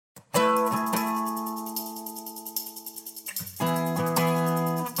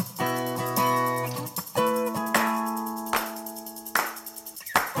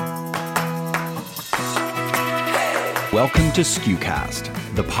Welcome to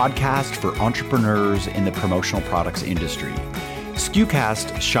SKUcast, the podcast for entrepreneurs in the promotional products industry.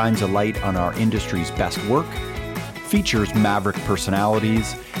 SKUcast shines a light on our industry's best work, features maverick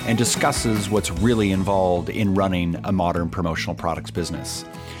personalities, and discusses what's really involved in running a modern promotional products business.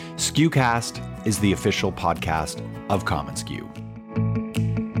 SKUcast is the official podcast of commonsku.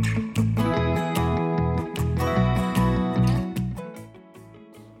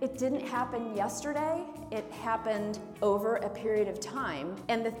 It didn't happen yesterday, it happened over a period of time.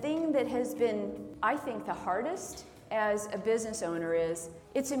 And the thing that has been, I think, the hardest as a business owner is,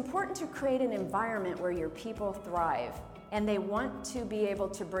 it's important to create an environment where your people thrive and they want to be able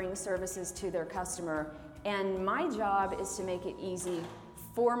to bring services to their customer. And my job is to make it easy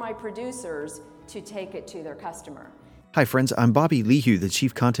for my producers to take it to their customer. Hi friends, I'm Bobby Lehue, the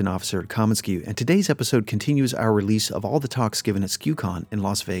Chief Content Officer at commonsku, and today's episode continues our release of all the talks given at SKUCon in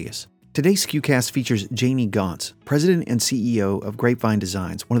Las Vegas. Today's SKUcast features Janie Gaunce, President and CEO of Grapevine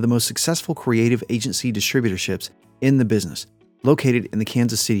Designs, one of the most successful creative agency distributorships in the business, located in the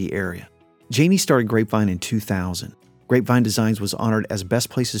Kansas City area. Janie started Grapevine in 2000. Grapevine Designs was honored as Best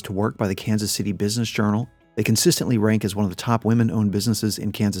Places to Work by the Kansas City Business Journal. They consistently rank as one of the top women-owned businesses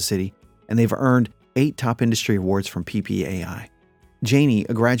in Kansas City, and they've earned 8 top industry awards from PPAI. Janie,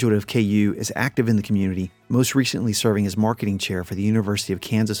 a graduate of KU, is active in the community, most recently serving as marketing chair for the University of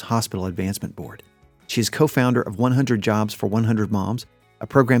Kansas Hospital Advancement Board. She is co-founder of 100 Jobs for 100 Moms, a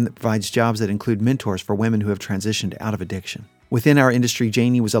program that provides jobs that include mentors for women who have transitioned out of addiction. Within our industry,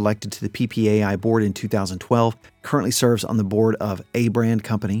 Janie was elected to the PPAI board in 2012, currently serves on the board of A Brand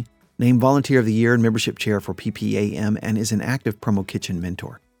Company, named Volunteer of the Year and Membership Chair for PPAM, and is an active Promo Kitchen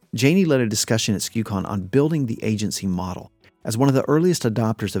mentor. Janie led a discussion at SKUCon on building the agency model. As one of the earliest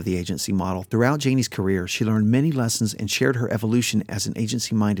adopters of the agency model, throughout Janie's career, she learned many lessons and shared her evolution as an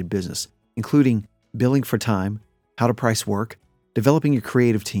agency-minded business, including billing for time, how to price work, developing your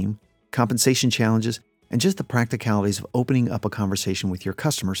creative team, compensation challenges, and just the practicalities of opening up a conversation with your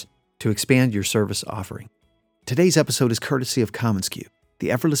customers to expand your service offering. Today's episode is courtesy of commonsku,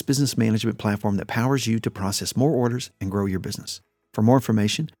 the effortless business management platform that powers you to process more orders and grow your business. For more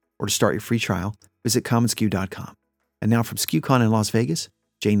information or to start your free trial, visit commonsku.com. And now from SKUCon in Las Vegas,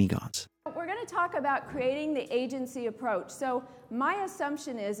 Janie Gaunce. We're going to talk about creating the agency approach. So my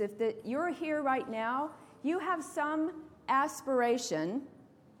assumption is if you're here right now, you have some aspiration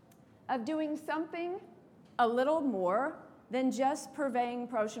of doing something a little more than just purveying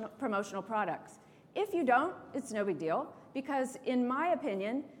promotional products. If you don't, it's no big deal, because in my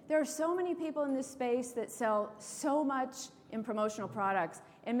opinion, there are so many people in this space that sell so much in promotional products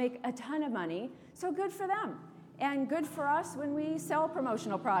and make a ton of money, so good for them. And good for us when we sell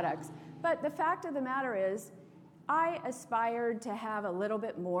promotional products. But the fact of the matter is, I aspired to have a little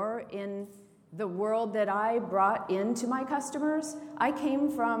bit more in the world that I brought into my customers. I came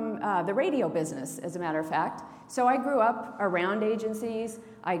from the radio business, as a matter of fact. So I grew up around agencies.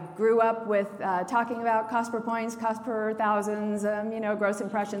 I grew up with talking about cost per points, cost per thousands, gross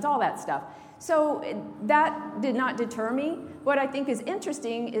impressions, all that stuff. So that did not deter me. What I think is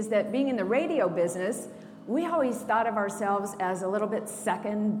interesting is that being in the radio business, we always thought of ourselves as a little bit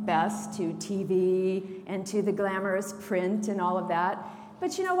second best to TV and to the glamorous print and all of that.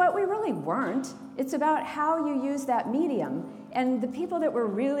 But you know what? We really weren't. It's about how you use that medium. And the people that were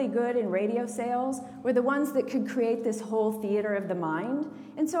really good in radio sales were the ones that could create this whole theater of the mind.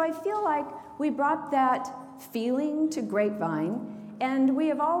 And so I feel like we brought that feeling to Grapevine. And we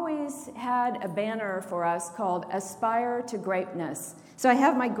have always had a banner for us called Aspire to Greatness. So I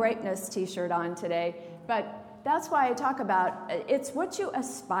have my Greatness t-shirt on today. But that's why I talk about it's what you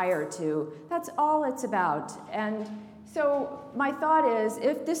aspire to. That's all it's about. And so my thought is,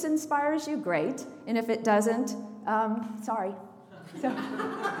 if this inspires you, great. And if it doesn't, sorry. So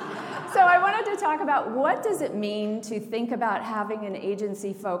I wanted to talk about what does it mean to think about having an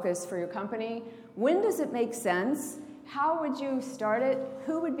agency focus for your company? When does it make sense? How would you start it?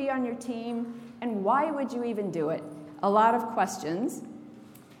 Who would be on your team? And why would you even do it? A lot of questions.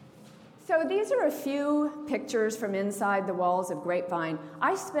 So these are a few pictures from inside the walls of Grapevine.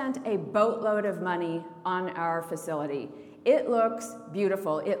 I spent a boatload of money on our facility. It looks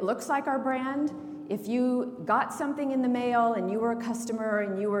beautiful. It looks like our brand. If you got something in the mail and you were a customer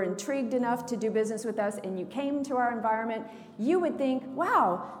and you were intrigued enough to do business with us and you came to our environment, you would think,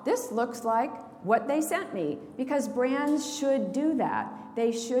 wow, this looks like what they sent me, because brands should do that.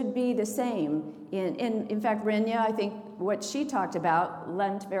 They should be the same. In fact, Renya, I think what she talked about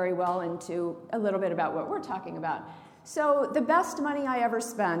lent very well into a little bit about what we're talking about. So the best money I ever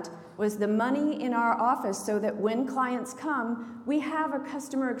spent was the money in our office so that when clients come, we have a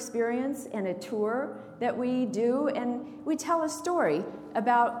customer experience and a tour that we do, and we tell a story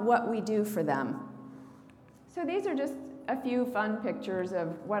about what we do for them. So these are just a few fun pictures of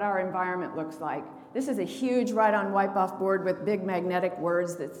what our environment looks like. This is a huge write-on wipe-off board with big magnetic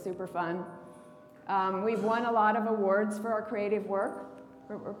words that's super fun. We've won a lot of awards for our creative work,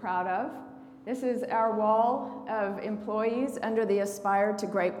 we're proud of. This is our wall of employees under the Aspire to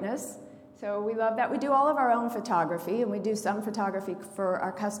Greatness. So we love that. We do all of our own photography, and we do some photography for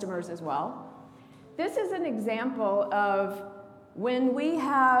our customers as well. This is an example of when we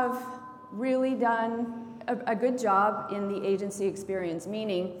have really done a good job in the agency experience,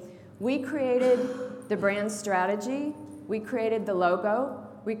 meaning we created the brand strategy, we created the logo,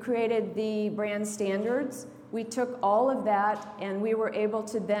 we created the brand standards. We took all of that and we were able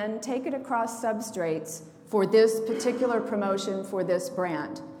to then take it across substrates for this particular promotion for this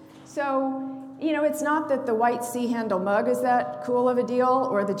brand. So, you know, it's not that the white C-handle mug is that cool of a deal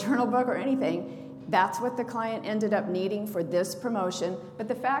or the journal book or anything. That's what the client ended up needing for this promotion. But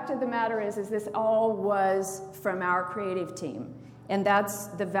the fact of the matter is this all was from our creative team. And that's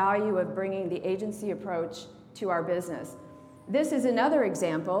the value of bringing the agency approach to our business. This is another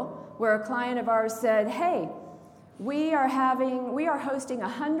example where a client of ours said, hey, we are hosting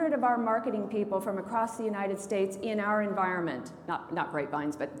 100 of our marketing people from across the United States in our environment, not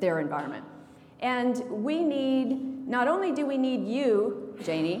Grapevines, but their environment. And not only do we need you,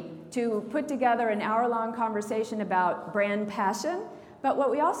 Janie, to put together an hour-long conversation about brand passion, but what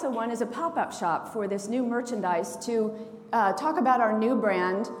we also want is a pop-up shop for this new merchandise to talk about our new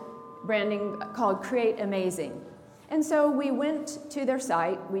branding called Create Amazing. And so we went to their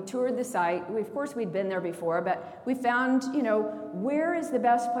site, we toured the site. Of course, we'd been there before, but we found, where is the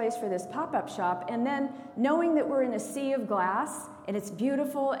best place for this pop-up shop? And then knowing that we're in a sea of glass and it's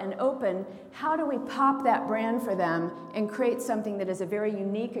beautiful and open, how do we pop that brand for them and create something that is a very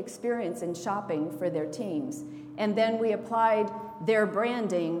unique experience in shopping for their teams? And then we applied their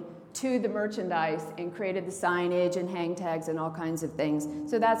branding to the merchandise and created the signage and hang tags and all kinds of things.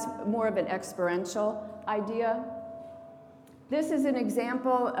 So that's more of an experiential idea. This is an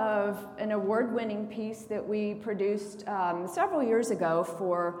example of an award-winning piece that we produced several years ago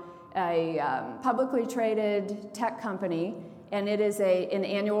for a publicly traded tech company, and it is an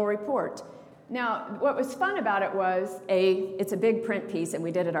annual report. Now, what was fun about it was, it's a big print piece, and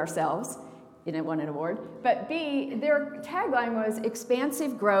we did it ourselves. It won an award. But B, their tagline was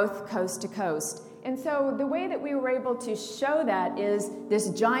expansive growth coast to coast. And so the way that we were able to show that is this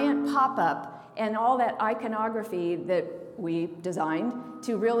giant pop-up and all that iconography that we designed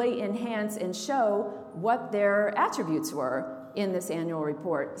to really enhance and show what their attributes were in this annual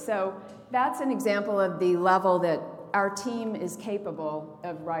report. So that's an example of the level that our team is capable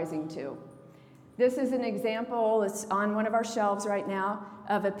of rising to. This is an example, it's on one of our shelves right now,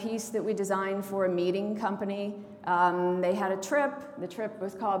 of a piece that we designed for a meeting company. They had a trip. The trip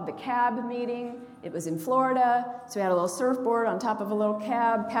was called the Cab Meeting. It was in Florida, so we had a little surfboard on top of a little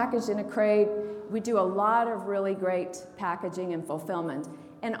cab packaged in a crate. We do a lot of really great packaging and fulfillment.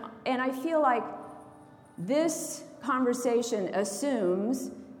 And I feel like this conversation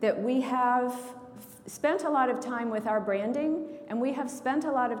assumes that we have spent a lot of time with our branding, and we have spent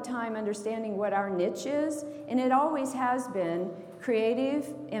a lot of time understanding what our niche is, and it always has been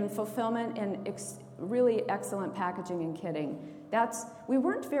creative and fulfillment and really excellent packaging and kitting. We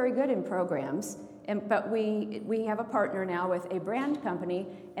weren't very good in programs, but we have a partner now with a brand company,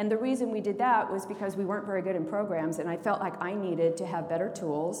 and the reason we did that was because we weren't very good in programs, and I felt like I needed to have better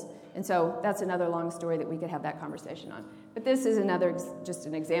tools, and so that's another long story that we could have that conversation on. But this is just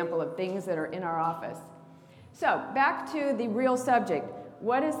an example of things that are in our office. So back to the real subject.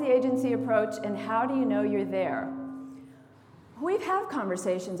 What is the agency approach, and how do you know you're there? We've had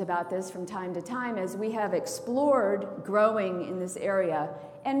conversations about this from time to time as we have explored growing in this area.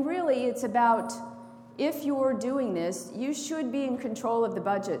 And really, it's about, if you're doing this, you should be in control of the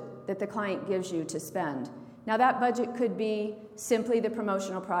budget that the client gives you to spend. Now, that budget could be simply the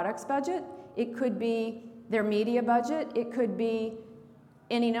promotional products budget. It could be their media budget. It could be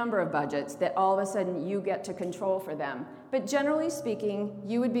any number of budgets that all of a sudden you get to control for them. But generally speaking,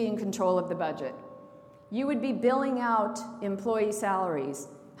 you would be in control of the budget. You would be billing out employee salaries.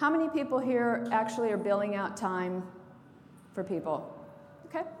 How many people here actually are billing out time for people?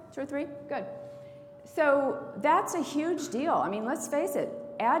 Okay, 2 or 3, good. So that's a huge deal. I mean, let's face it,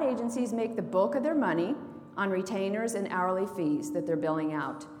 ad agencies make the bulk of their money on retainers and hourly fees that they're billing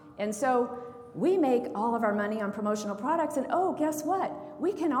out. And so we make all of our money on promotional products, and guess what?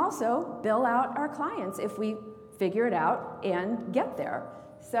 We can also bill out our clients if we figure it out and get there.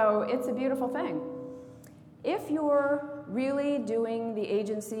 So it's a beautiful thing. If you're really doing the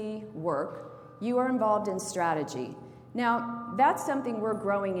agency work, you are involved in strategy. Now, that's something we're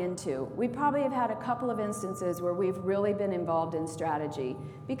growing into. We probably have had a couple of instances where we've really been involved in strategy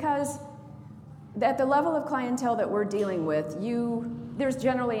because at the level of clientele that we're dealing with, there's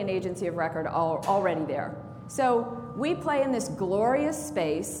generally an agency of record already there. So we play in this glorious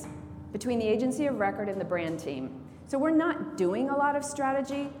space between the agency of record and the brand team. So we're not doing a lot of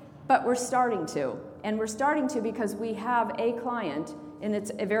strategy, but we're starting to. And we're starting to because we have a client, and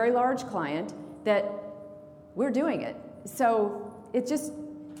it's a very large client, that we're doing it. So it's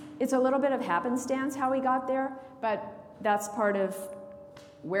a little bit of happenstance how we got there, but that's part of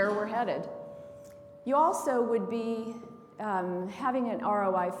where we're headed. You also would be having an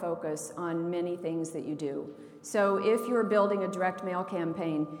ROI focus on many things that you do. So if you're building a direct mail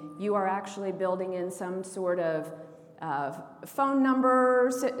campaign, you are actually building in some sort of phone number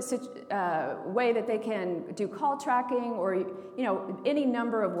way that they can do call tracking, or any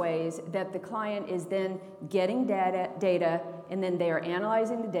number of ways that the client is then getting data, and then they are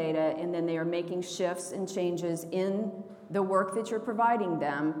analyzing the data, and then they are making shifts and changes in the work that you're providing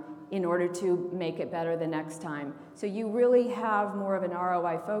them in order to make it better the next time. So you really have more of an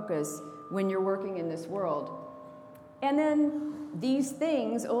ROI focus when you're working in this world. And then these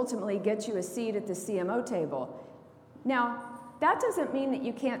things ultimately get you a seat at the CMO table. Now, that doesn't mean that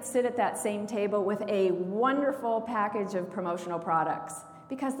you can't sit at that same table with a wonderful package of promotional products.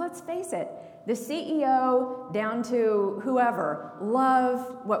 Because let's face it, the CEO down to whoever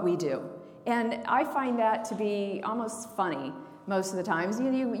love what we do. And I find that to be almost funny most of the times.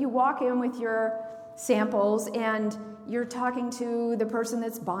 You walk in with your samples and you're talking to the person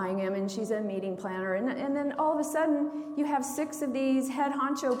that's buying them, and she's a meeting planner, and then all of a sudden you have 6 of these head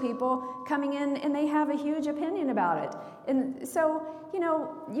honcho people coming in and they have a huge opinion about it. And so,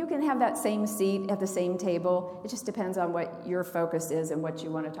 you can have that same seat at the same table. It just depends on what your focus is and what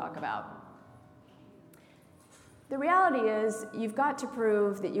you want to talk about. The reality is you've got to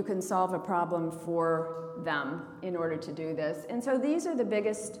prove that you can solve a problem for them in order to do this. And so these are the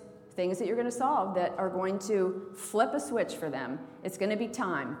biggest things that you're going to solve that are going to flip a switch for them. It's going to be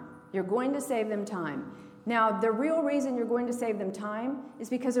time. You're going to save them time. Now, the real reason you're going to save them time is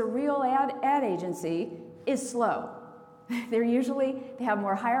because a real ad agency is slow. They have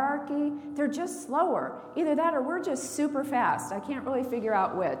more hierarchy. They're just slower. Either that or we're just super fast. I can't really figure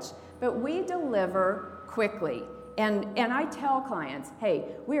out which. But we deliver quickly. And I tell clients, hey,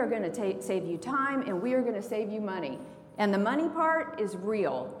 we are going to save you time and we are going to save you money. And the money part is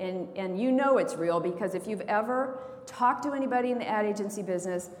real, and it's real because if you've ever talked to anybody in the ad agency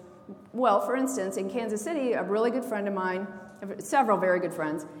business, well, for instance, in Kansas City, a really good friend of mine, several very good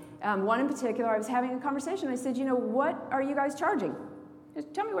friends, one in particular, I was having a conversation. I said, what are you guys charging?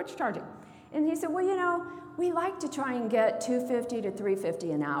 Just tell me what you're charging. And he said, well, we like to try and get $250 to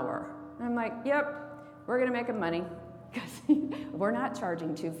 $350 an hour. And I'm like, yep, we're going to make them money. Because we're not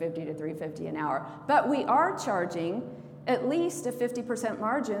charging $250 to $350 an hour, but we are charging at least a 50%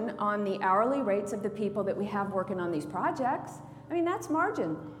 margin on the hourly rates of the people that we have working on these projects. I mean, that's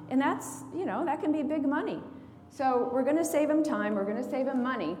margin, and that's, that can be big money. So we're going to save them time, we're going to save them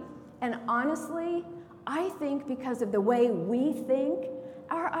money, and honestly, I think because of the way we think,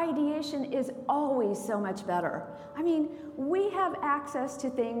 our ideation is always so much better. I mean, we have access to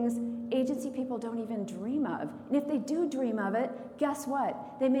things agency people don't even dream of. And if they do dream of it, guess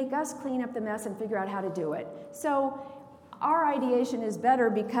what? They make us clean up the mess and figure out how to do it. So our ideation is better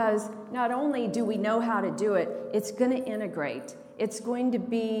because not only do we know how to do it, it's going to integrate. It's going to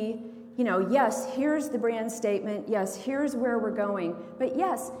be, yes, here's the brand statement. Yes, here's where we're going. But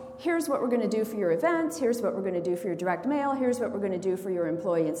yes, here's what we're going to do for your events. Here's what we're going to do for your direct mail. Here's what we're going to do for your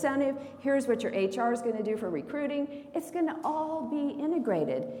employee incentive. Here's what your HR is going to do for recruiting. It's going to all be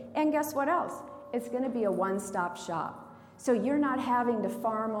integrated. And guess what else? It's going to be a one-stop shop. So you're not having to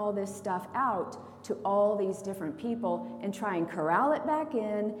farm all this stuff out to all these different people and try and corral it back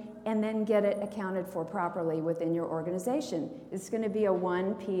in and then get it accounted for properly within your organization. It's going to be a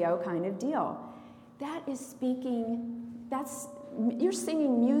one PO kind of deal. You're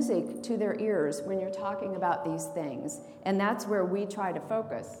singing music to their ears when you're talking about these things, and that's where we try to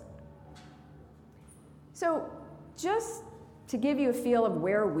focus. So just to give you a feel of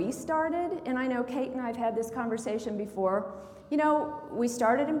where we started, and I know Kate and I have had this conversation before, we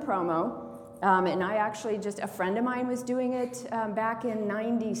started in promo, and I actually a friend of mine was doing it back in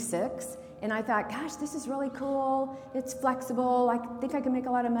 '96, and I thought, gosh, this is really cool, it's flexible, I think I can make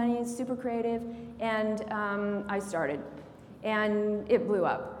a lot of money, it's super creative, and I started. And it blew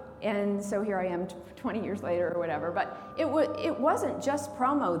up. And so here I am 20 years later or whatever. But it wasn't just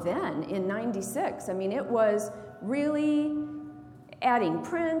promo then in 96. I mean, it was really adding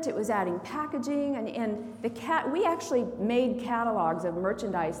print, it was adding packaging, and we actually made catalogs of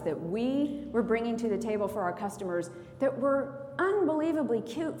merchandise that we were bringing to the table for our customers that were unbelievably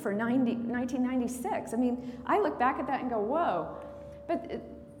cute for 1996. I mean, I look back at that and go, whoa. But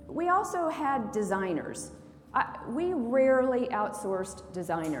we also had designers. We rarely outsourced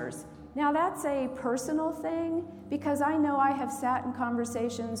designers. Now that's a personal thing, because I know I have sat in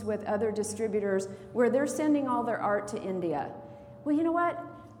conversations with other distributors where they're sending all their art to India. Well, you know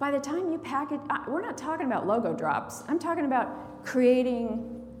what? By the time you package, we're not talking about logo drops. I'm talking about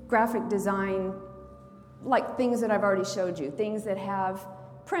creating graphic design, like things that I've already showed you, things that have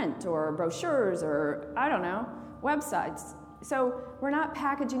print or brochures or, I don't know, websites. So we're not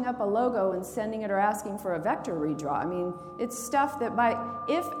packaging up a logo and sending it or asking for a vector redraw. I mean, it's stuff that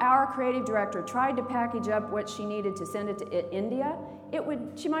if our creative director tried to package up what she needed to send it to India,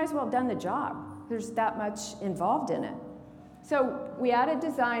 she might as well have done the job. There's that much involved in it. So we added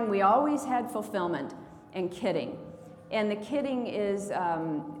design. We always had fulfillment and kitting. And the kitting is,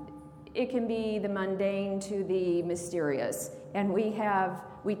 it can be the mundane to the mysterious. And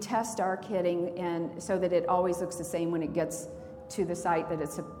we test our kitting and so that it always looks the same when it gets to the site that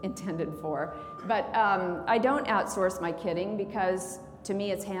it's intended for. But I don't outsource my kitting because to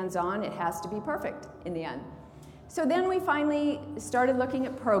me it's hands-on. It has to be perfect in the end. So then we finally started looking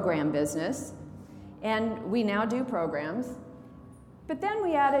at program business, and we now do programs. But then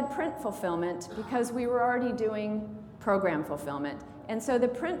we added print fulfillment because we were already doing program fulfillment. And so the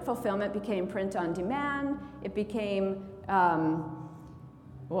print fulfillment became print on demand. It became, I'll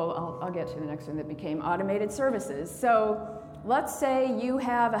get to the next one, that became automated services. So let's say you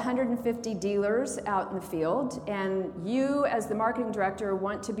have 150 dealers out in the field, and you, as the marketing director,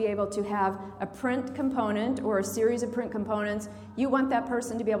 want to be able to have a print component or a series of print components. You want that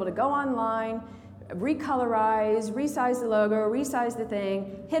person to be able to go online, recolorize, resize the logo, resize the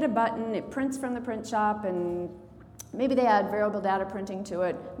thing, hit a button, it prints from the print shop, and maybe they add variable data printing to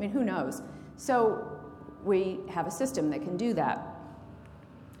it. I mean, who knows? So we have a system that can do that.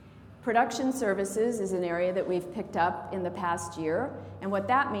 Production services is an area that we've picked up in the past year, and what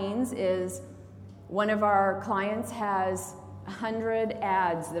that means is one of our clients has 100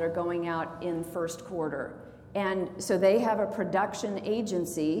 ads that are going out in first quarter. And so they have a production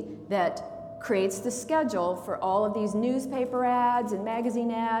agency that creates the schedule for all of these newspaper ads and magazine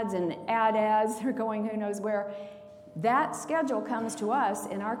ads and ads that are going who knows where. That schedule comes to us,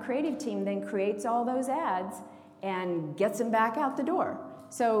 and our creative team then creates all those ads and gets them back out the door.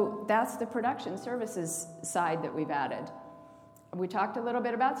 So that's the production services side that we've added. We talked a little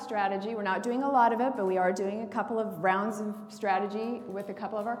bit about strategy. We're not doing a lot of it, but we are doing a couple of rounds of strategy with a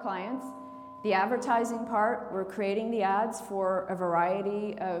couple of our clients. The advertising part, we're creating the ads for a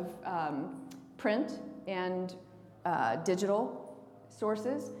variety of print and digital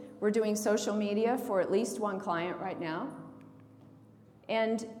sources. We're doing social media for at least one client right now.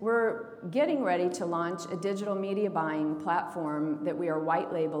 And we're getting ready to launch a digital media buying platform that we are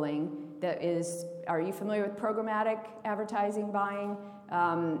white labeling. That is, are you familiar with programmatic advertising buying?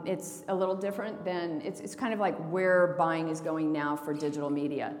 It's a little different than, it's kind of like where buying is going now for digital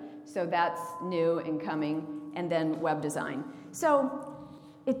media. So that's new and coming, and then web design. So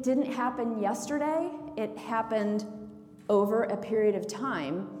it didn't happen yesterday, it happened over a period of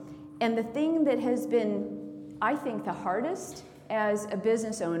time. And the thing that has been, I think, the hardest as a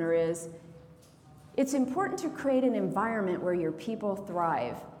business owner is it's important to create an environment where your people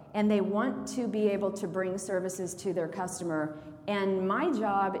thrive and they want to be able to bring services to their customer. And my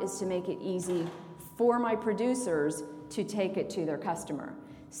job is to make it easy for my producers to take it to their customer.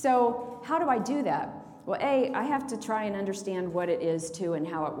 So how do I do that? Well, I have to try and understand what it is too and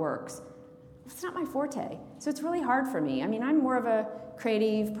how it works. It's not my forte, so it's really hard for me. I mean, I'm more of a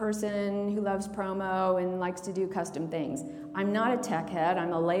creative person who loves promo and likes to do custom things. I'm not a tech head,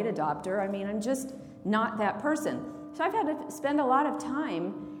 I'm a late adopter. I mean, I'm just not that person. So I've had to spend a lot of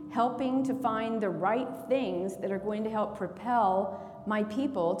time helping to find the right things that are going to help propel my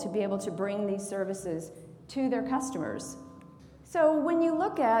people to be able to bring these services to their customers. So when you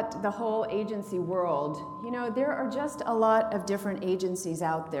look at the whole agency world, you know, there are just a lot of different agencies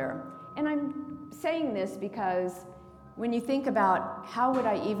out there. And I'm saying this because when you think about how would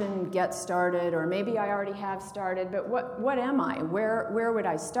I even get started, or maybe I already have started, but what am I? Where would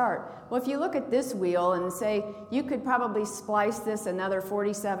I start? Well, if you look at this wheel and say you could probably splice this another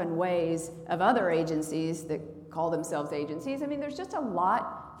 47 ways of other agencies that call themselves agencies, I mean, there's just a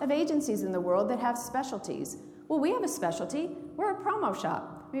lot of agencies in the world that have specialties. Well, we have a specialty. We're a promo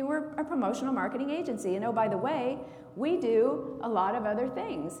shop. I mean, we're a promotional marketing agency, and oh, by the way, we do a lot of other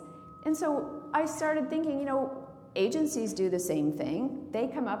things. And so I started thinking, agencies do the same thing. They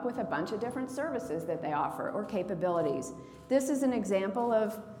come up with a bunch of different services that they offer or capabilities. This is an example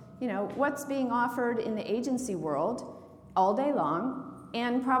of, what's being offered in the agency world all day long,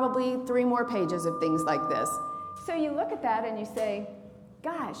 and probably 3 more pages of things like this. So you look at that and you say,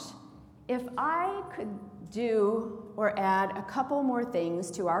 gosh, if I could do or add a couple more things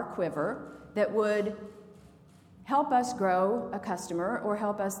to our quiver that would help us grow a customer or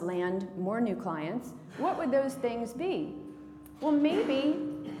help us land more new clients, what would those things be? Well, maybe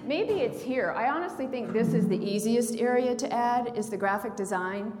it's here. I honestly think this is the easiest area to add, is the graphic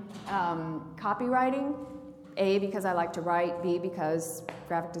design, copywriting. A, because I like to write, B, because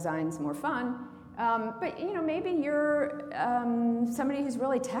graphic design is more fun. But maybe you're somebody who's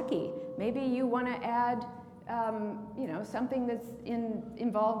really techie. Maybe you want to add something that's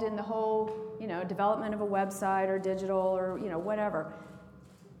involved in the whole development of a website or digital or whatever.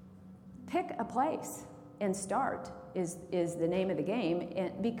 Pick a place and start is the name of the game.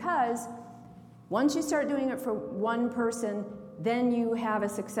 And because once you start doing it for one person, then you have a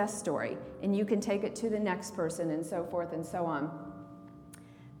success story and you can take it to the next person and so forth and so on.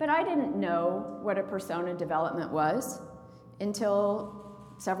 But I didn't know what a persona development was until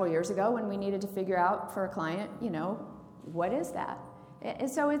several years ago when we needed to figure out for a client, what is that? And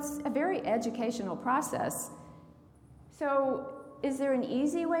so it's a very educational process. So is there an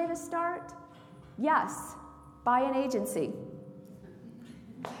easy way to start? Yes, buy an agency.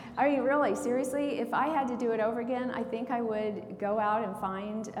 Are you really? Seriously? If I had to do it over again, I think I would go out and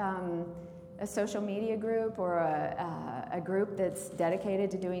find a social media group or a group that's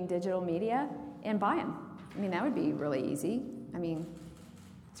dedicated to doing digital media and buy them. I mean, that would be really easy. I mean,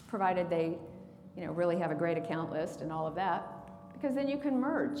 it's provided they, really have a great account list and all of that, because then you can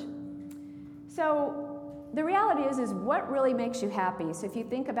merge. So the reality is what really makes you happy. So if you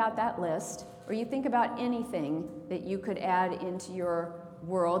think about that list, or you think about anything that you could add into your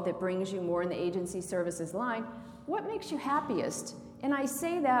world that brings you more in the agency services line, what makes you happiest? And I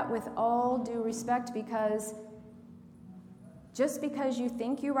say that with all due respect, because just because you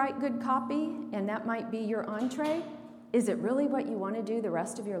think you write good copy and that might be your entree, is it really what you want to do the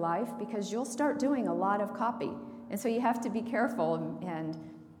rest of your life? Because you'll start doing a lot of copy. And so you have to be careful and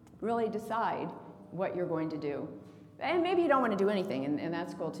really decide what you're going to do. And maybe you don't want to do anything, and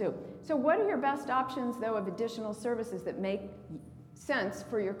that's cool too. So what are your best options, though, of additional services that make sense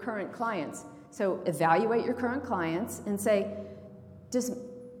for your current clients? So evaluate your current clients and say,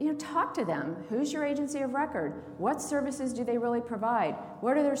 talk to them. Who's your agency of record? What services do they really provide?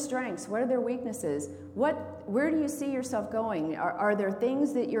 What are their strengths? What are their weaknesses? Where do you see yourself going? Are there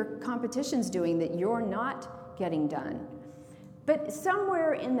things that your competition's doing that you're not getting done? But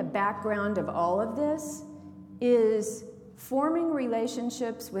somewhere in the background of all of this is forming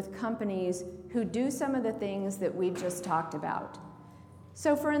relationships with companies who do some of the things that we've just talked about.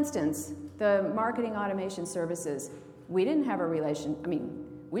 So for instance, the marketing automation services, we didn't have a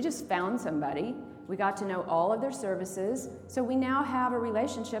we just found somebody. We got to know all of their services. So we now have a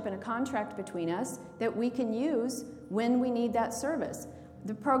relationship and a contract between us that we can use when we need that service.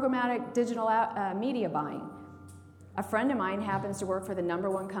 The programmatic digital media buying. A friend of mine happens to work for the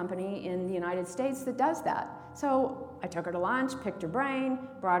 #1 company in the United States that does that. So I took her to lunch, picked her brain,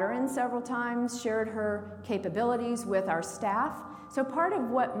 brought her in several times, shared her capabilities with our staff. So part of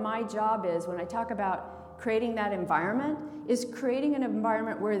what my job is when I talk about creating that environment is creating an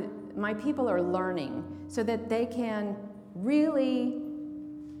environment where my people are learning so that they can really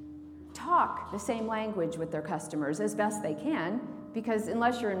talk the same language with their customers as best they can, because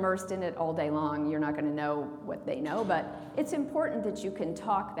unless you're immersed in it all day long, you're not going to know what they know, but it's important that you can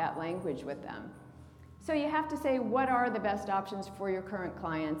talk that language with them. So you have to say, what are the best options for your current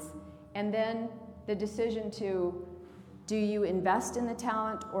clients? And then the decision to, do you invest in the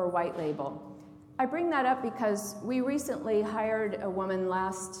talent or white label? I bring that up because we recently hired a woman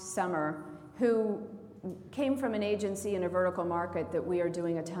last summer who came from an agency in a vertical market that we are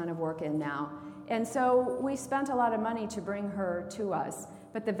doing a ton of work in now. And so we spent a lot of money to bring her to us.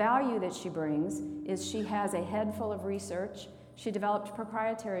 But the value that she brings is she has a head full of research. She developed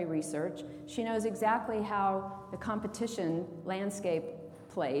proprietary research. She knows exactly how the competition landscape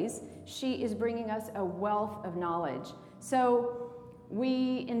plays. She is bringing us a wealth of knowledge. So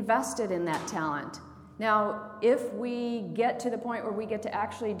we invested in that talent. Now, if we get to the point where we get to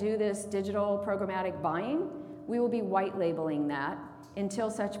actually do this digital programmatic buying, we will be white labeling that until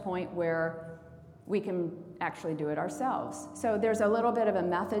such point where we can actually do it ourselves. So there's a little bit of a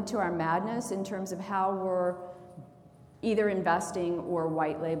method to our madness in terms of how we're either investing or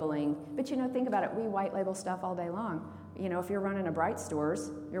white labeling. But think about it, we white label stuff all day long. If you're running a Bright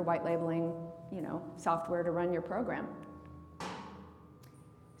Stores, you're white labeling, software to run your program.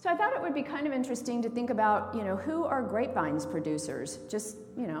 So I thought it would be kind of interesting to think about, who are Grapevine's producers? Just,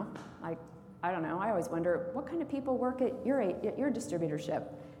 like, I don't know, I always wonder, what kind of people work at your distributorship?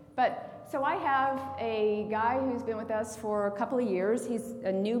 But, so I have a guy who's been with us for a couple of years. He's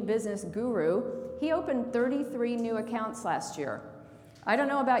a new business guru. He opened 33 new accounts last year. I don't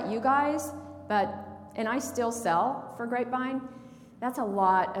know about you guys, and I still sell for Grapevine. That's a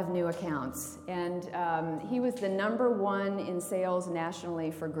lot of new accounts. And he was the #1 in sales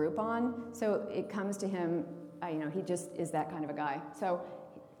nationally for Groupon. So it comes to him, he just is that kind of a guy. So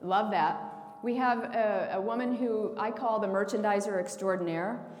love that. We have a woman who I call the merchandiser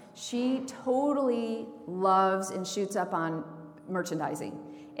extraordinaire. She totally loves and shoots up on merchandising.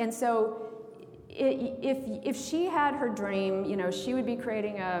 And so if she had her dream, she would be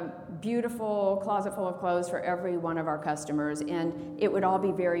creating a beautiful closet full of clothes for every one of our customers, and it would all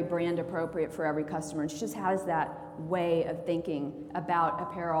be very brand appropriate for every customer. And she just has that way of thinking about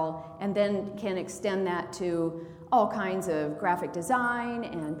apparel, and then can extend that to all kinds of graphic design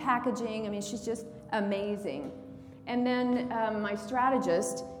and packaging. I mean, she's just amazing. And then my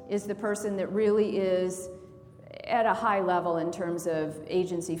strategist is the person that really is at a high level in terms of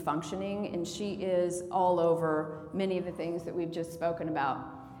agency functioning, and she is all over many of the things that we've just spoken about.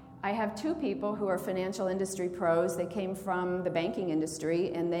 I have 2 people who are financial industry pros. They came from the banking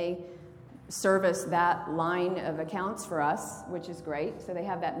industry, and they service that line of accounts for us, which is great, so they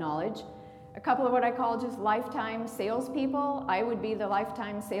have that knowledge. A couple of what I call just lifetime salespeople. I would be the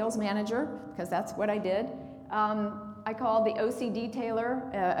lifetime sales manager, because that's what I did. I call the OC detailer,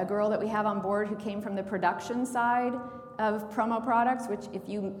 a girl that we have on board who came from the production side of promo products, which if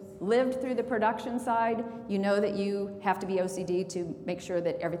you lived through the production side, you know that you have to be OCD to make sure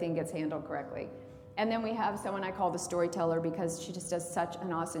that everything gets handled correctly. And then we have someone I call the storyteller, because she just does such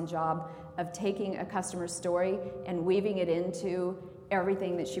an awesome job of taking a customer's story and weaving it into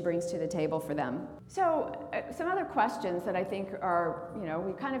everything that she brings to the table for them. So some other questions that I think are,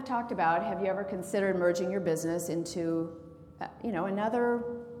 we kind of talked about. Have you ever considered merging your business into, another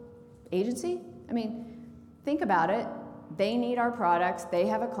agency? I mean, think about it. They need our products. They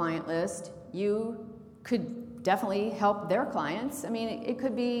have a client list. You could definitely help their clients. I mean, it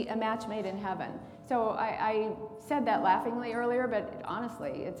could be a match made in heaven. So I said that laughingly earlier, but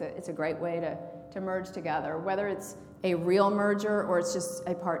honestly, it's a great way to merge together, whether it's a real merger or it's just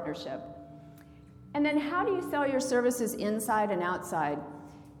a partnership. And then how do you sell your services inside and outside?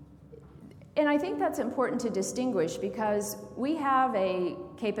 And I think that's important to distinguish, because we have a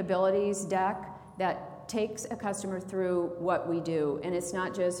capabilities deck that takes a customer through what we do. And it's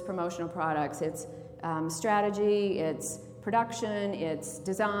not just promotional products. It's strategy, it's production, it's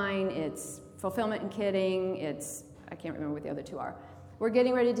design, it's fulfillment and kitting, I can't remember what the other 2 are. We're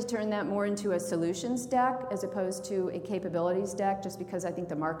getting ready to turn that more into a solutions deck as opposed to a capabilities deck, just because I think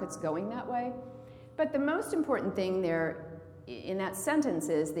the market's going that way. But the most important thing there in that sentence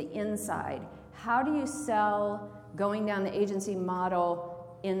is the inside. How do you sell going down the agency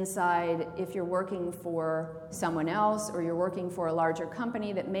model inside if you're working for someone else, or you're working for a larger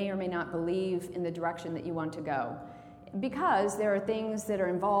company that may or may not believe in the direction that you want to go? Because there are things that are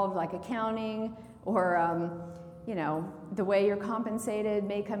involved, like accounting, or the way you're compensated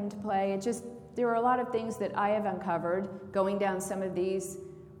may come into play. There are a lot of things that I have uncovered going down some of these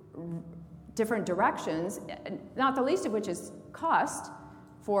different directions, not the least of which is cost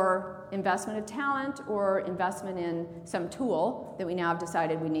for investment of talent or investment in some tool that we now have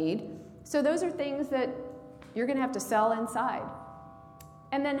decided we need. So those are things that you're going to have to sell inside.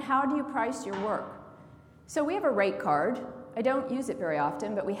 And then how do you price your work? So we have a rate card. I don't use it very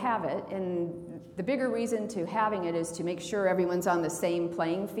often, but we have it, and the bigger reason to having it is to make sure everyone's on the same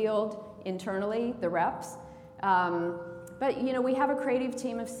playing field internally, the reps. But we have a creative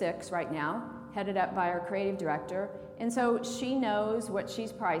team of 6 right now, headed up by our creative director, and so she knows what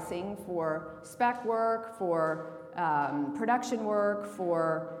she's pricing for spec work, for production work,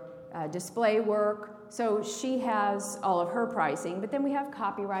 for display work. So she has all of her pricing, but then we have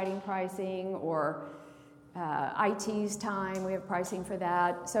copywriting pricing, or IT's time, we have pricing for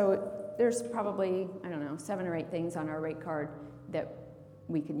that. So there's probably, 7 or 8 things on our rate card that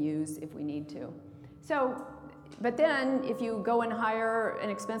we can use if we need to. So, but then if you go and hire an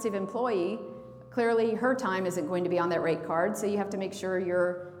expensive employee, clearly her time isn't going to be on that rate card, so you have to make sure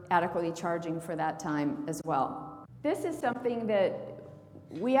you're adequately charging for that time as well. This is something that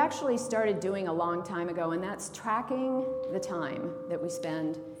we actually started doing a long time ago, and that's tracking the time that we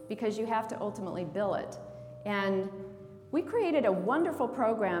spend, because you have to ultimately bill it. And We created a wonderful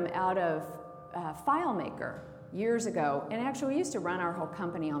program out of FileMaker years ago, and actually we used to run our whole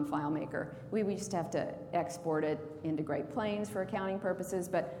company on FileMaker. We used to have to export it into Great Plains for accounting purposes,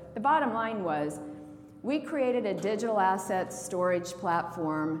 but the bottom line was we created a digital asset storage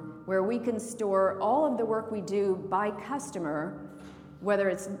platform where we can store all of the work we do by customer, whether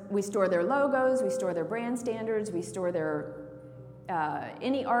it's we store their logos, we store their brand standards, we store their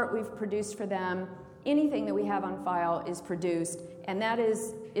any art we've produced for them, anything that we have on file is produced, and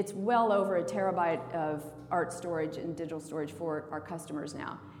it's well over 1 terabyte of art storage and digital storage for our customers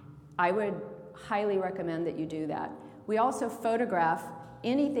now. I would highly recommend that you do that. We also photograph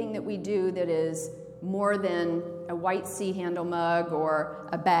anything that we do that is more than a white C-handle mug or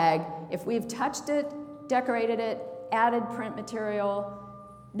a bag. If we've touched it, decorated it, added print material,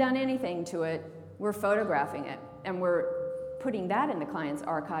 done anything to it, we're photographing it, and we're putting that in the client's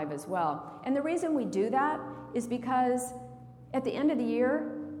archive as well. And the reason we do that is because at the end of the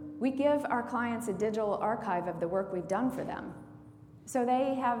year, we give our clients a digital archive of the work we've done for them. So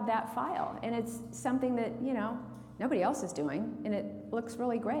they have that file, and it's something that, nobody else is doing, and it looks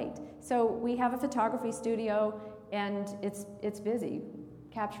really great. So we have a photography studio, and it's busy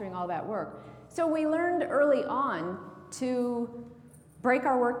capturing all that work. So we learned early on to break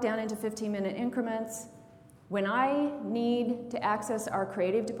our work down into 15-minute increments. When I need to access our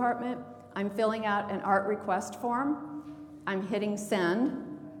creative department, I'm filling out an art request form, I'm hitting send,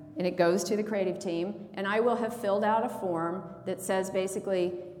 and it goes to the creative team, and I will have filled out a form that says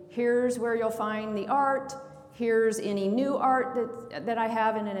basically, here's where you'll find the art, here's any new art that I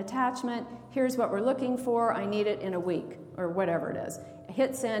have in an attachment, here's what we're looking for, I need it in a week, or whatever it is.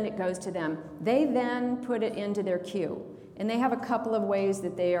 Hit send, it goes to them. They then put it into their queue. And they have a couple of ways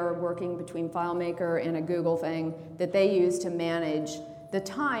that they are working between FileMaker and a Google thing that they use to manage the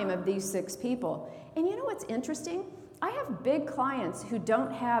time of these 6 people. And you know what's interesting? I have big clients who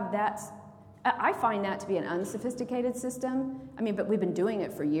don't have that. I find that to be an unsophisticated system. But we've been doing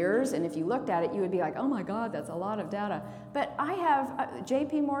it for years, and if you looked at it, you would be like, oh my God, that's a lot of data. But I have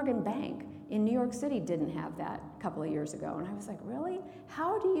JP Morgan Bank in New York City didn't have that a couple of years ago, and I was like, really?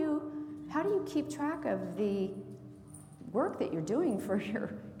 How do you keep track of the work that you're doing for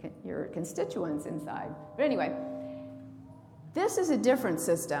your constituents inside? But anyway, this is a different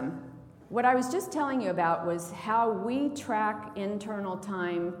system. What I was just telling you about was how we track internal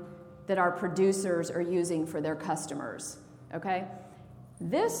time that our producers are using for their customers, okay?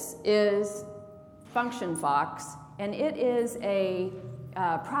 This is Function Fox, and it is a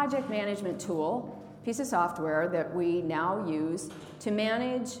project management tool, piece of software that we now use to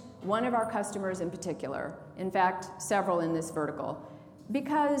manage one of our customers in particular. In fact, several in this vertical.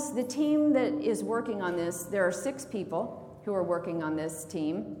 Because the team that is working on this, there are 6 people who are working on this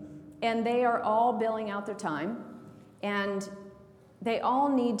team, and they are all billing out their time, and they all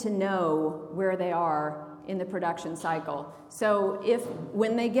need to know where they are in the production cycle. So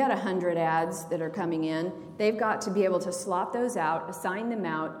when they get 100 ads that are coming in, they've got to be able to slot those out, assign them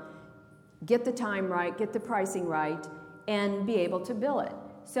out, get the time right, get the pricing right, and be able to bill it.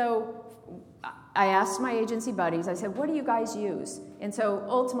 So I asked my agency buddies, I said, what do you guys use? And so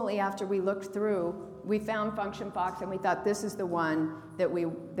ultimately, after we looked through, we found Function Fox, and we thought this is the one that we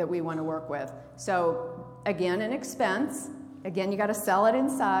want to work with. So again, an expense. Again, you got to sell it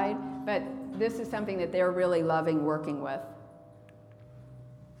inside, but this is something that they're really loving working with.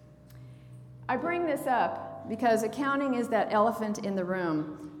 I bring this up because accounting is that elephant in the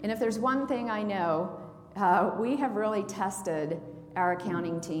room. And if there's one thing I know, we have really tested our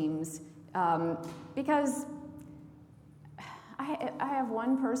accounting teams because I have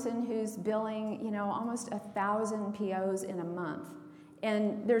one person who's billing, almost 1,000 POs in a month.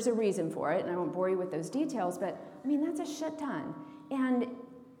 And there's a reason for it, and I won't bore you with those details, but that's a shit ton. And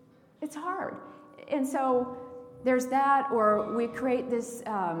it's hard. And so there's that, or we create this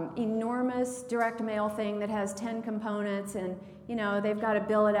enormous direct mail thing that has 10 components, and they've got to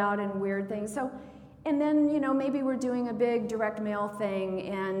bill it out in weird things. So, and then maybe we're doing a big direct mail thing,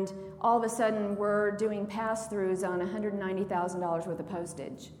 and all of a sudden we're doing pass-throughs on $190,000 worth of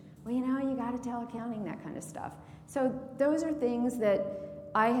postage. Well, you got to tell accounting that kind of stuff. So those are things that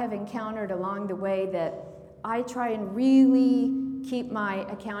I have encountered along the way that I try and really keep my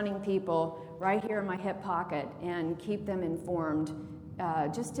accounting people right here in my hip pocket and keep them informed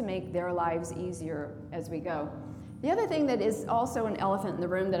just to make their lives easier as we go. The other thing that is also an elephant in the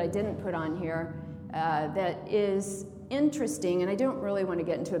room that I didn't put on here that is interesting, and I don't really want to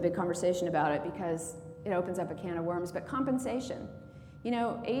get into a big conversation about it because it opens up a can of worms, but compensation.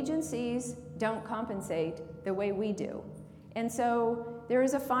 Agencies don't compensate the way we do. And so there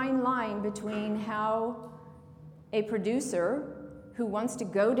is a fine line between how a producer who wants to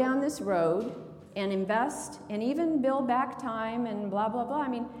go down this road and invest and even bill back time and blah, blah, blah. I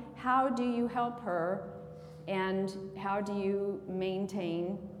mean, how do you help her, and how do you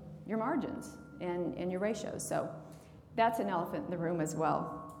maintain your margins and your ratios? So that's an elephant in the room as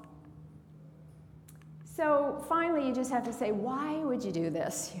well. So finally, you just have to say, why would you do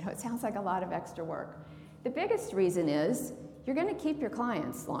this? It sounds like a lot of extra work. The biggest reason is you're going to keep your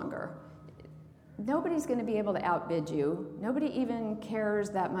clients longer. Nobody's going to be able to outbid you. Nobody even cares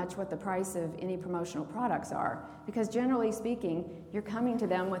that much what the price of any promotional products are, because generally speaking, you're coming to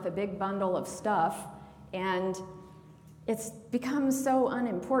them with a big bundle of stuff, and it's become so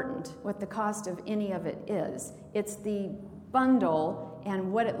unimportant what the cost of any of it is. It's the bundle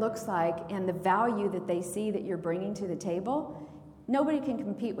and what it looks like and the value that they see that you're bringing to the table. Nobody can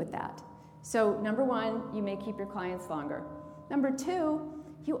compete with that. So number one, you may keep your clients longer. Number two,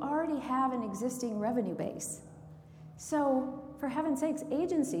 you already have an existing revenue base. So for heaven's sakes,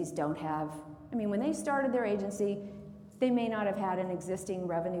 agencies don't have, when they started their agency, they may not have had an existing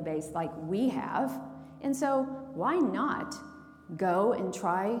revenue base like we have. And so why not go and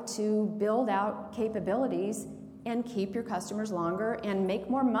try to build out capabilities and keep your customers longer and make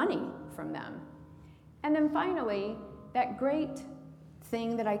more money from them? And then finally, that great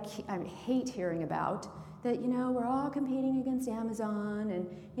thing that I hate hearing about, that, we're all competing against Amazon, and,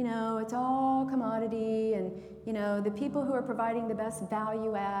 it's all commodity, and, the people who are providing the best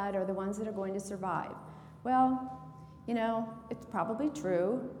value add are the ones that are going to survive. Well, it's probably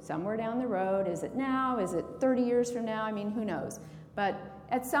true somewhere down the road. Is it now? Is it 30 years from now? Who knows? But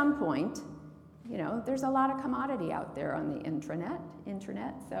at some point, there's a lot of commodity out there on the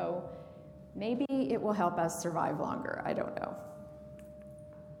intranet, so maybe it will help us survive longer. I don't know.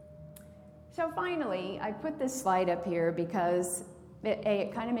 So finally, I put this slide up here because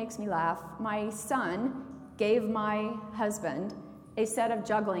it kind of makes me laugh. My son gave my husband a set of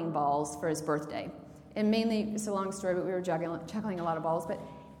juggling balls for his birthday. And mainly, it's a long story, but we were juggling a lot of balls. But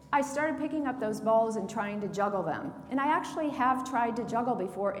I started picking up those balls and trying to juggle them. And I actually have tried to juggle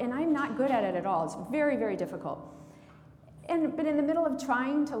before, and I'm not good at it at all. It's very, very difficult. But in the middle of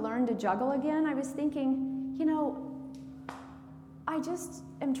trying to learn to juggle again, I was thinking, I just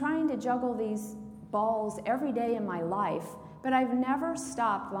am trying to juggle these balls every day in my life, but I've never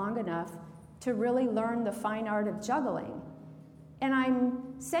stopped long enough to really learn the fine art of juggling. And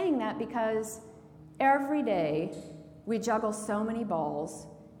I'm saying that because every day we juggle so many balls,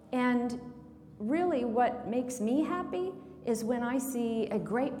 and really what makes me happy is when I see a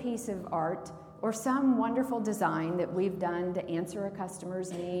great piece of art or some wonderful design that we've done to answer a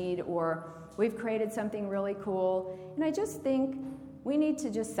customer's need, or we've created something really cool. And I just think we need to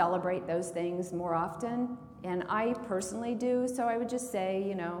just celebrate those things more often, and I personally do. So I would just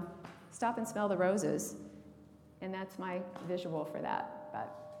say, stop and smell the roses. And that's my visual for that.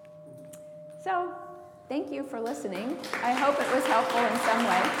 So thank you for listening. I hope it was helpful in some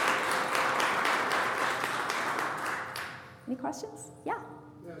way. Any questions? Yeah.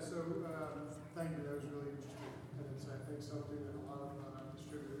 Yeah, so thank you. That was really interesting. And it's, I think, something that a lot of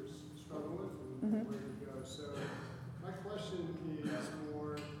distributors struggle with and where to go. So my question is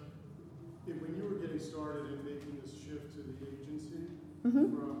more, when you were getting started in making this shift to the agency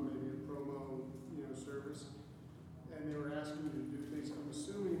from maybe a promo service, and they were asking you to do things, I'm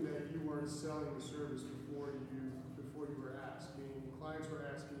assuming that you weren't selling the service before you were asked, meaning clients were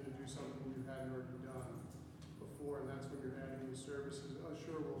asking you to do something you hadn't already done before, and that's when you're adding the services. Oh,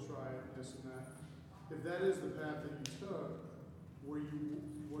 sure, we'll try it, this and that. If that is the path that you took, were you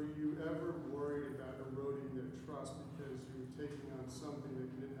ever worried about eroding their trust because you were taking on something that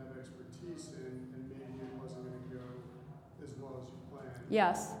you didn't have expertise in, and maybe it wasn't going to go as well as you planned?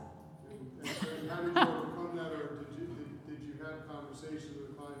 Yes. And how did you overcome that, or did you have conversations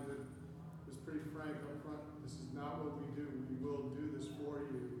with a client that was pretty frank up front? This is not what we do. We will do this for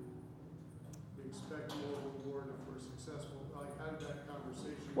you. We expect more reward if we're successful. How did that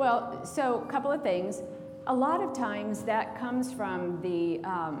conversation go? Well, so a couple of things. A lot of times that comes from the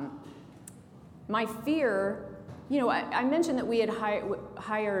my fear. I mentioned that we had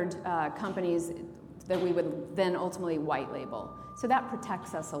hired companies that we would then ultimately white label. So that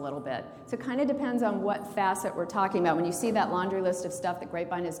protects us a little bit. So it kind of depends on what facet we're talking about. When you see that laundry list of stuff that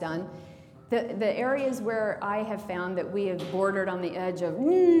Grapevine has done, the areas where I have found that we have bordered on the edge of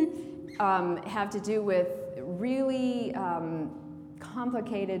have to do with really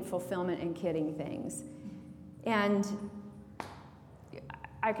complicated fulfillment and kitting things. And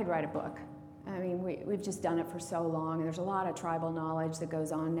I could write a book. We've just done it for so long, and there's a lot of tribal knowledge that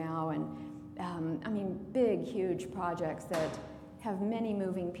goes on now, and big, huge projects that have many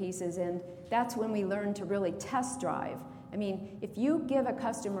moving pieces, and that's when we learn to really test drive. I mean, if you give a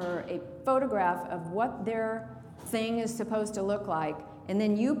customer a photograph of what their thing is supposed to look like, and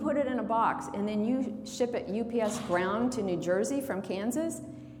then you put it in a box, and then you ship it UPS ground to New Jersey from Kansas,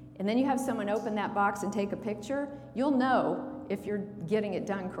 and then you have someone open that box and take a picture, you'll know if you're getting it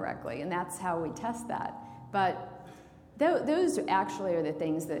done correctly, and that's how we test that. But those actually are the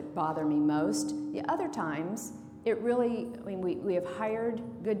things that bother me most. The other times, it really, I mean, we have hired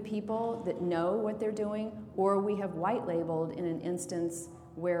good people that know what they're doing, or we have white labeled in an instance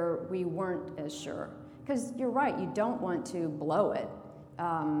where we weren't as sure. Because you're right, you don't want to blow it.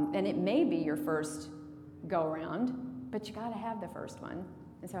 And it may be your first go around, but you gotta have the first one.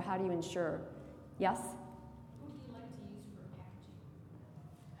 And so how do you ensure? Yes?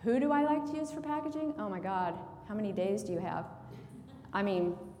 Who do I like to use for packaging? Oh my God, how many days do you have? I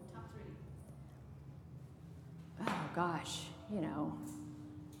mean, top 3. Oh gosh, you know,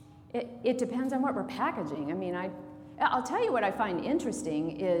 it depends on what we're packaging. I mean, I'll tell you what I find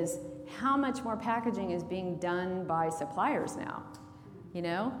interesting is how much more packaging is being done by suppliers now. You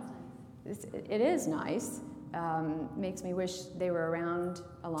know, it is nice. Makes me wish they were around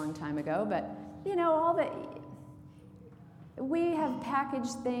a long time ago, but you know, we have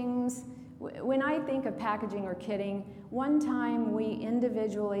packaged things. When I think of packaging or kitting, one time we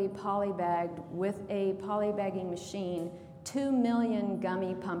individually polybagged with a polybagging machine 2 million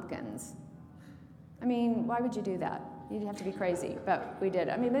gummy pumpkins. I mean, why would you do that? You'd have to be crazy, but we did.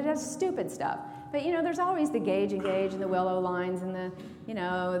 I mean, but that's stupid stuff. But you know, there's always the gauge and the willow lines and the, you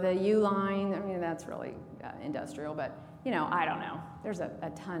know, the U line. I mean, that's really industrial, but you know, I don't know. There's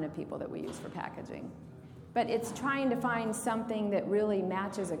a ton of people that we use for packaging. But it's trying to find something that really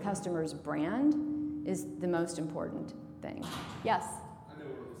matches a customer's brand is the most important thing. Yes? I know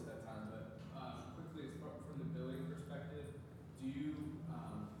we're almost at time, but quickly, from the billing perspective, do you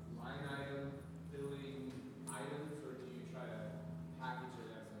line item billing items, or do you try to package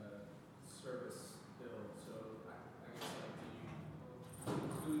it as a service bill? So I guess, like, do you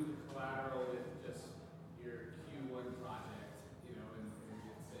include the collateral with just your Q1 project, you know, and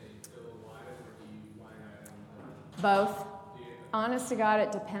it's a billable item, or do you line item bill? Both. Honest to God,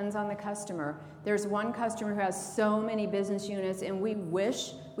 it depends on the customer. There's one customer who has so many business units, and we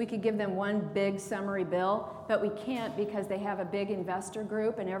wish we could give them one big summary bill, but we can't because they have a big investor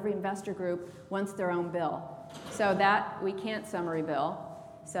group, and every investor group wants their own bill. So that we can't summary bill.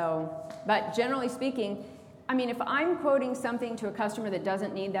 So, but generally speaking, I mean, if I'm quoting something to a customer that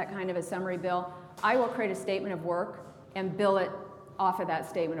doesn't need that kind of a summary bill, I will create a statement of work and bill it off of that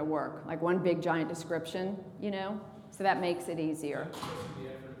statement of work, like one big giant description, you know? So that makes it easier. The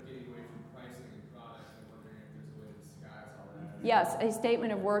effort of getting away from pricing and product, and wondering if there's a way to disguise all that. Yes, a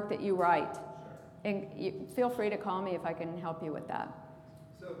statement of work that you write. Sure. And feel free to call me if I can help you with that.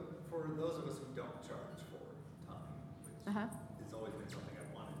 So for those of us who don't charge for time, which it's always been something I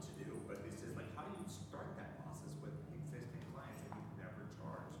wanted to do, but this is like, how do you start that process with existing clients that you've never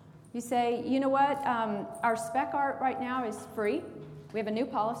charged? You say, you know what, our spec art right now is free. We have a new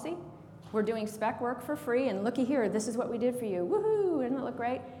policy. We're doing spec work for free, and looky here, this is what we did for you. Woohoo, doesn't it look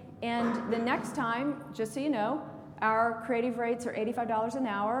great? And the next time, just so you know, our creative rates are $85 an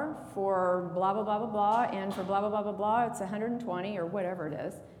hour for blah, blah, blah, blah, blah, and for blah, blah, blah, blah, blah, it's $120 or whatever it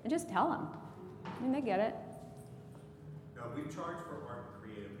is. And just tell them. I mean, they get it. No, we've charged for art and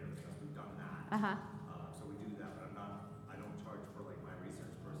creative and everything else. We've done that. So we do that, but I don't charge for like my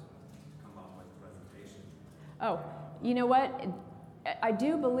research person to come up with a presentation. Oh, you know what? I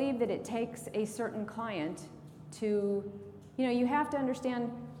do believe that it takes a certain client to, you know, you have to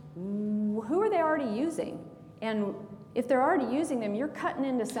understand who are they already using? And if they're already using them, you're cutting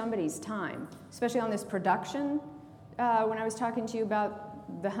into somebody's time, especially on this production. When I was talking to you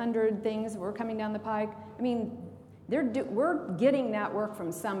about the 100 things that were coming down the pike, I mean, we're getting that work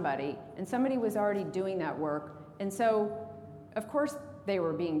from somebody, and somebody was already doing that work. And so, of course, they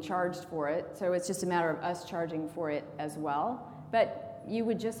were being charged for it, so it's just a matter of us charging for it as well. But you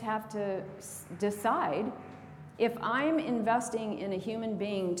would just have to decide, if I'm investing in a human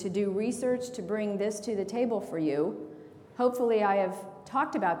being to do research to bring this to the table for you, hopefully I have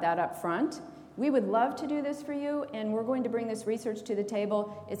talked about that up front. We would love to do this for you, and we're going to bring this research to the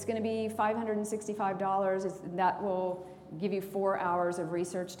table. It's going to be $565. That will give you 4 hours of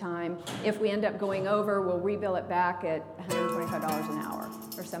research time. If we end up going over, we'll rebill it back at $125 an hour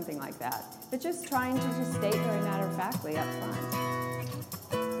or something like that. But just trying to just state very matter-of-factly up front.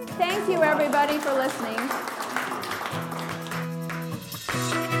 Thank you, everybody, for listening.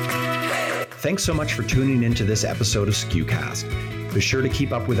 Thanks so much for tuning into this episode of SKUcast. Be sure to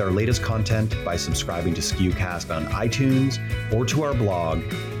keep up with our latest content by subscribing to SKUcast on iTunes or to our blog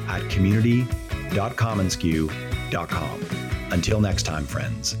at community.commonsku.com. Until next time,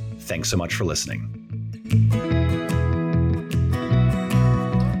 friends, thanks so much for listening.